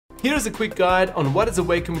Here's a quick guide on what is a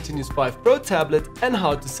Wacom Continuous 5 Pro tablet and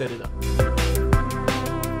how to set it up.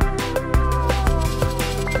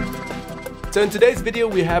 So in today's video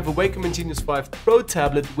we have a Wacom Continuous 5 Pro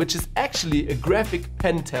tablet, which is actually a graphic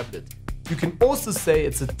pen tablet. You can also say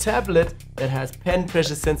it's a tablet that has pen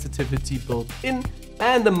pressure sensitivity built in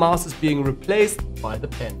and the mouse is being replaced by the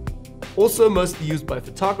pen. Also mostly used by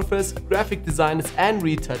photographers, graphic designers and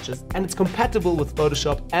retouchers, and it's compatible with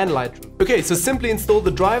Photoshop and Lightroom. Okay, so simply install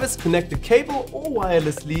the drivers, connect the cable or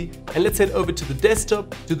wirelessly, and let's head over to the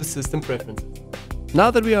desktop to the system preferences.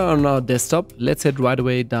 Now that we are on our desktop, let's head right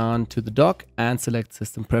away down to the dock and select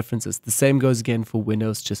System Preferences. The same goes again for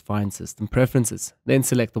Windows, just find System Preferences. Then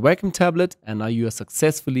select the Wacom tablet, and now you are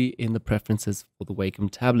successfully in the preferences for the Wacom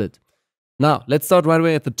tablet. Now, let's start right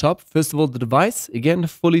away at the top. First of all, the device, again,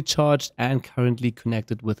 fully charged and currently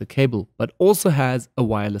connected with a cable, but also has a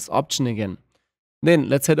wireless option again. Then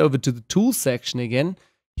let's head over to the Tools section again.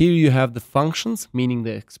 Here you have the functions, meaning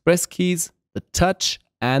the express keys, the touch,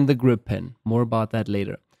 and the grip pen. More about that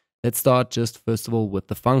later. Let's start just first of all with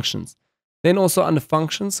the functions. Then also under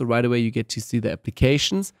functions, so right away you get to see the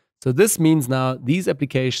applications. So this means now these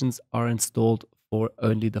applications are installed for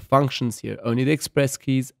only the functions here, only the express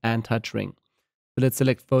keys and touch ring. So let's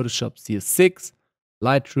select Photoshop CS6,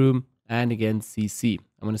 Lightroom, and again CC.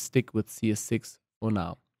 I'm going to stick with CS6 for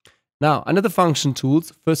now. Now, under the function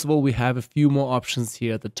tools, first of all, we have a few more options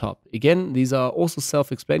here at the top. Again, these are also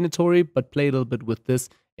self-explanatory, but play a little bit with this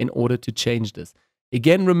in order to change this.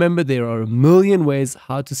 Again, remember there are a million ways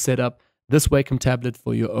how to set up this Wacom tablet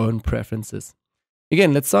for your own preferences.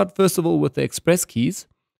 Again, let's start first of all with the express keys.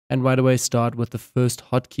 And right away start with the first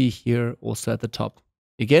hotkey here also at the top.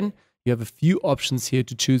 Again, you have a few options here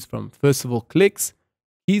to choose from. First of all, clicks,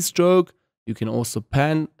 keystroke. You can also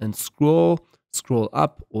pan and scroll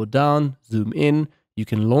up or down, zoom in. You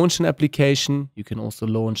can launch an application. You can also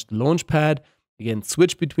launch the launchpad. Again,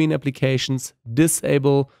 switch between applications,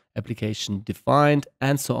 disable, application defined,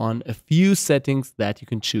 and so on. A few settings that you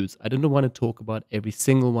can choose. I don't want to talk about every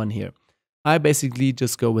single one here. I basically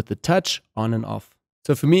just go with the touch on and off.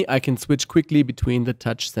 So for me, I can switch quickly between the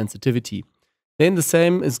touch sensitivity. Then the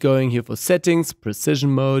same is going here for settings, precision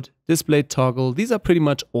mode, display toggle. These are pretty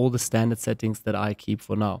much all the standard settings that I keep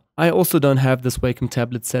for now. I also don't have this Wacom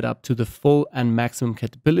tablet set up to the full and maximum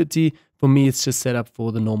capability. For me, it's just set up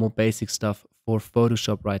for the normal basic stuff for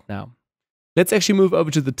Photoshop right now. Let's actually move over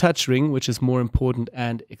to the touch ring, which is more important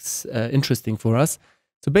and interesting for us.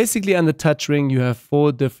 So basically on the touch ring, you have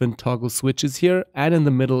 4 different toggle switches here, and in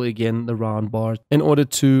the middle again, the round bar in order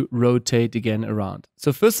to rotate again around.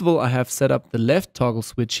 So first of all, I have set up the left toggle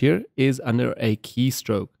switch here is under a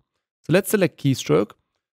keystroke. So let's select keystroke.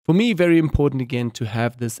 For me, very important again to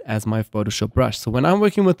have this as my Photoshop brush. So when I'm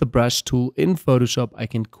working with the brush tool in Photoshop, I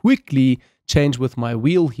can quickly change with my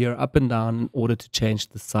wheel here up and down in order to change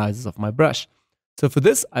the sizes of my brush. So for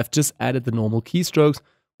this, I've just added the normal keystrokes,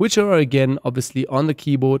 which are again obviously on the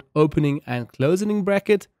keyboard, opening and closing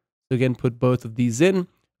bracket. So again, put both of these in,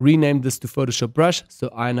 rename this to Photoshop brush so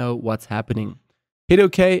I know what's happening. Hit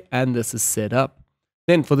OK, and this is set up.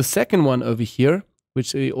 Then for the second one over here,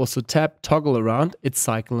 which we also tap toggle around, it's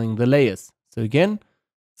cycling the layers. So again,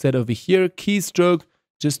 set over here, keystroke,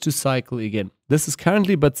 just to cycle again. This is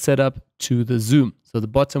currently but set up to the zoom. So the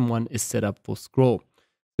bottom one is set up for scroll.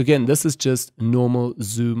 Again, this is just normal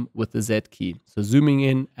zoom with the Z key. So zooming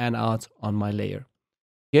in and out on my layer.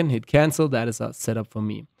 Again, hit cancel. That is set up for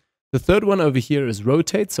me. The third one over here is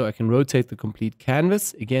rotate. So I can rotate the complete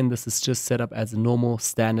canvas. Again, this is just set up as a normal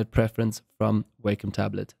standard preference from Wacom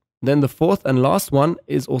tablet. Then the fourth and last one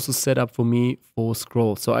is also set up for me for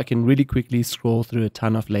scroll. So I can really quickly scroll through a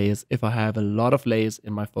ton of layers if I have a lot of layers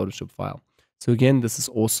in my Photoshop file. So again, this is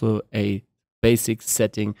also a basic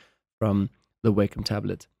setting from the Wacom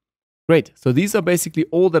tablet. Great, so these are basically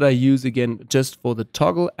all that I use again just for the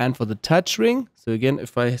toggle and for the touch ring. So again,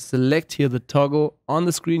 if I select here the toggle on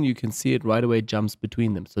the screen, you can see it right away jumps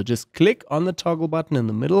between them. So just click on the toggle button in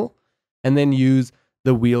the middle and then use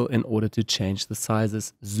the wheel in order to change the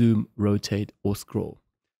sizes, zoom, rotate or scroll.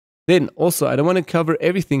 Then also, I don't want to cover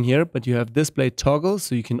everything here, but you have display toggle.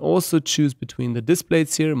 So you can also choose between the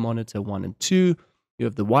displays here, monitor 1 and 2. You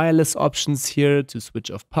have the wireless options here to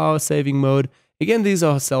switch off power saving mode. Again, these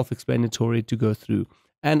are self-explanatory to go through,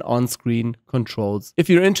 and on-screen controls. If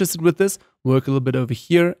you're interested with this, work a little bit over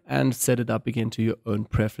here and set it up again to your own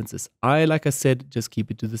preferences. Like I said, just keep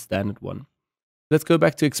it to the standard one. Let's go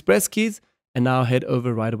back to express keys and now head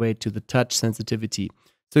over right away to the touch sensitivity.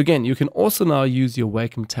 So again, you can also now use your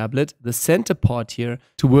Wacom tablet, the center part here,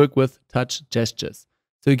 to work with touch gestures.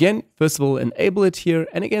 So again, first of all, enable it here.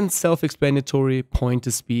 And again, self-explanatory,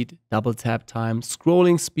 pointer speed, double tap time,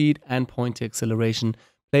 scrolling speed, and pointer acceleration.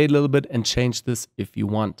 Play it a little bit and change this if you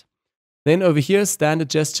want. Then over here, standard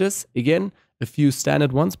gestures. Again, a few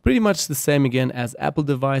standard ones, pretty much the same again as Apple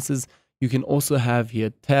devices. You can also have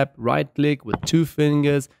here tap, right click with 2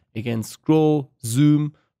 fingers. Again, scroll,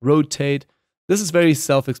 zoom, rotate. This is very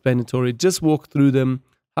self-explanatory. Just walk through them,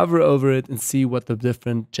 hover over it, and see what the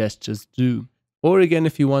different gestures do. Or again,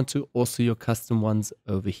 if you want to, also your custom ones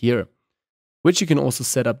over here, which you can also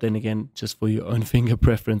set up then again just for your own finger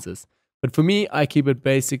preferences. But for me, I keep it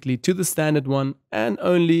basically to the standard one and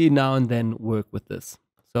only now and then work with this.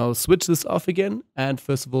 So I'll switch this off again and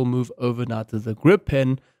first of all move over now to the grip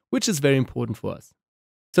pen, which is very important for us.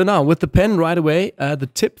 So now with the pen right away, the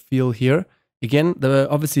tip feel here, again,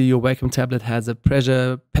 obviously your Wacom tablet has a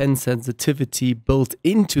pressure pen sensitivity built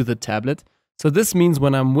into the tablet. So this means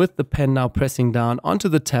when I'm with the pen now pressing down onto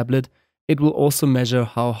the tablet, it will also measure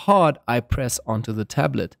how hard I press onto the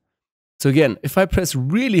tablet. So again, if I press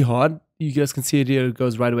really hard, you guys can see it here, it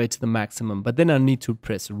goes right away to the maximum, but then I need to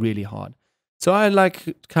press really hard. So I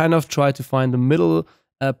kind of try to find the middle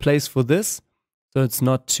place for this, so it's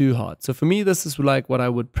not too hard. So for me, this is like what I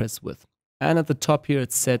would press with. And at the top here,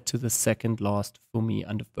 it's set to the second last for me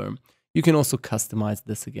under firm. You can also customize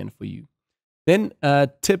this again for you. Then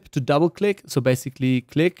tip to double click. So basically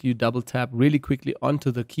click, you double tap really quickly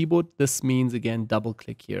onto the keyboard. This means again, double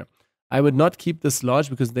click here. I would not keep this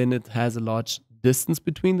large because then it has a large distance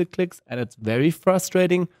between the clicks and it's very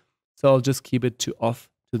frustrating. So I'll just keep it to off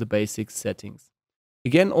to the basic settings.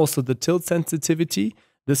 Again, also the tilt sensitivity.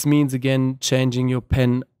 This means again, changing your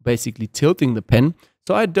pen, basically tilting the pen.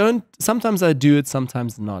 So sometimes I do it,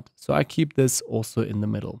 sometimes not. So I keep this also in the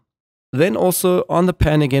middle. Then also on the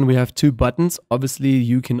pen, again, we have 2 buttons. Obviously,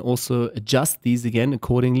 you can also adjust these again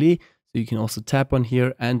accordingly. So you can also tap on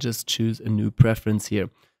here and just choose a new preference here.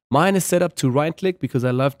 Mine is set up to right click because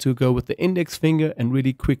I love to go with the index finger and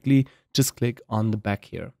really quickly just click on the back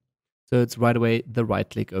here. So it's right away the right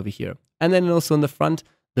click over here. And then also on the front,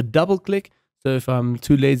 the double click. So if I'm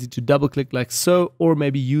too lazy to double click like so, or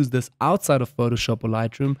maybe use this outside of Photoshop or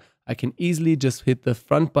Lightroom, I can easily just hit the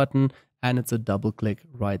front button and it's a double click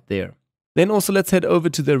right there. Then also let's head over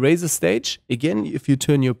to the eraser stage. Again, if you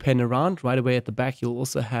turn your pen around, right away at the back, you'll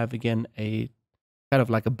also have again a kind of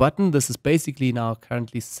like a button. This is basically now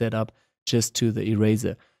currently set up just to the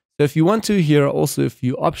eraser. So if you want to, here are also a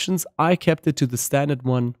few options. I kept it to the standard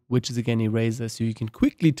one, which is again eraser. So you can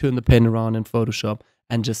quickly turn the pen around in Photoshop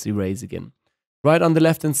and just erase again. Right on the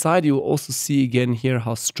left hand side, you will also see again here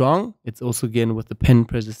how strong. It's also again with the pen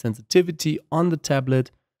pressure sensitivity on the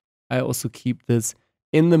tablet. I also keep this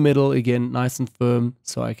in the middle, again, nice and firm,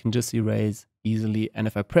 so I can just erase easily. And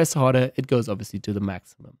if I press harder, it goes obviously to the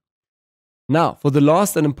maximum. Now, for the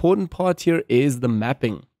last and important part here is the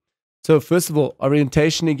mapping. So first of all,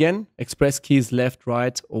 orientation again, express keys left,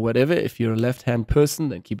 right, or whatever. If you're a left-hand person,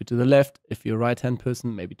 then keep it to the left. If you're a right-hand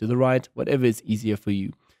person, maybe to the right, whatever is easier for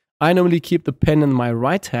you. I normally keep the pen in my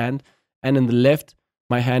right hand, and in the left,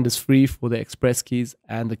 my hand is free for the express keys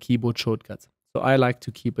and the keyboard shortcuts. So I like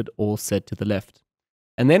to keep it all set to the left.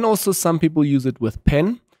 And then also some people use it with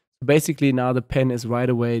pen. Basically now the pen is right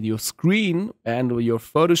away, your screen and your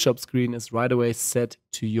Photoshop screen is right away set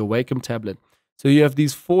to your Wacom tablet. So you have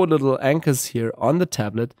these 4 little anchors here on the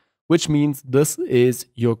tablet, which means this is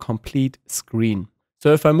your complete screen.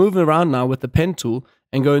 So if I move around now with the pen tool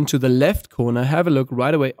and go into the left corner, have a look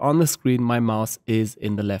right away on the screen, my mouse is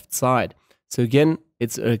in the left side. So again,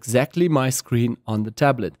 it's exactly my screen on the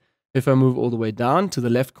tablet. If I move all the way down to the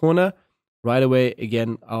left corner, right away,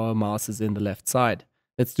 again, our mouse is in the left side.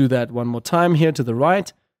 Let's do that one more time here to the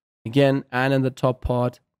right. Again, and in the top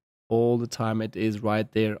part, all the time it is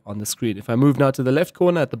right there on the screen. If I move now to the left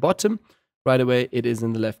corner at the bottom, right away, it is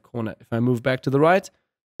in the left corner. If I move back to the right,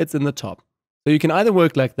 it's in the top. So you can either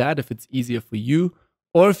work like that if it's easier for you,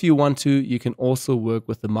 or if you want to, you can also work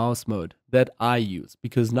with the mouse mode that I use,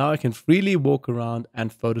 because now I can freely walk around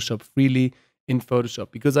and Photoshop freely in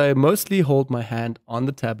Photoshop, because I mostly hold my hand on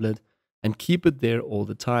the tablet and keep it there all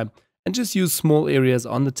the time and just use small areas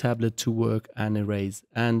on the tablet to work and erase,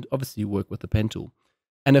 and obviously work with the pen tool.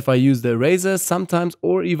 And if I use the eraser sometimes,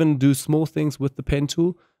 or even do small things with the pen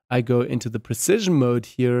tool, I go into the precision mode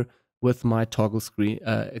here with my toggle screen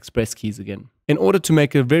express keys again, in order to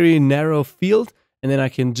make a very narrow field, and then I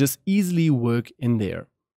can just easily work in there.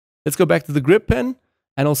 Let's go back to the grip pen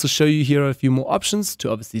and also show you here a few more options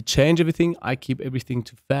to obviously change everything. I keep everything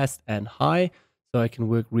to fast and high, so I can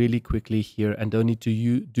work really quickly here and don't need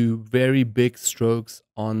to do very big strokes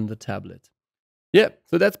on the tablet. Yeah,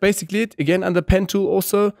 so that's basically it. Again, under pen tool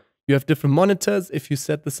also, You have different monitors. If you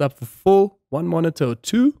set this up for full, 1 monitor or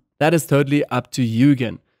 2, that is totally up to you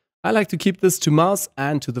again. I like to keep this to mouse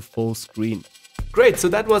and to the full screen. Great, so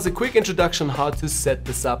that was a quick introduction on how to set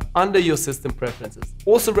this up under your system preferences.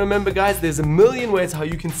 Also remember guys, there's a million ways how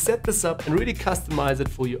you can set this up and really customize it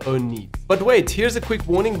for your own needs. But wait, here's a quick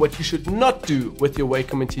warning what you should not do with your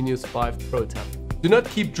Wacom Intuos 5 Pro tablet. Do not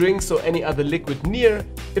keep drinks or any other liquid near.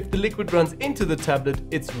 If the liquid runs into the tablet,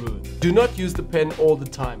 it's ruined. Do not use the pen all the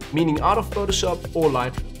time, meaning out of Photoshop or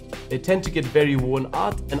Lightroom. They tend to get very worn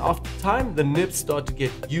out, and after time the nibs start to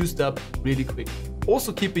get used up really quickly.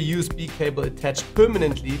 Also keep a USB cable attached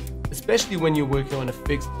permanently, especially when you're working on a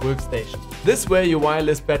fixed workstation. This way your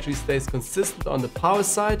wireless battery stays consistent on the power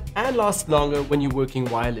side and lasts longer when you're working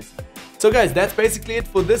wirelessly. So guys, that's basically it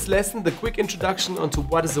for this lesson, the quick introduction onto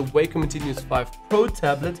what is a Wacom Intuos 5 Pro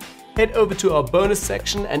tablet. Head over to our bonus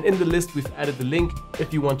section, and in the list we've added the link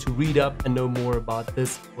if you want to read up and know more about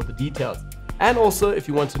this for the details. And also if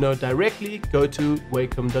you want to know directly, go to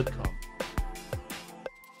wacom.com.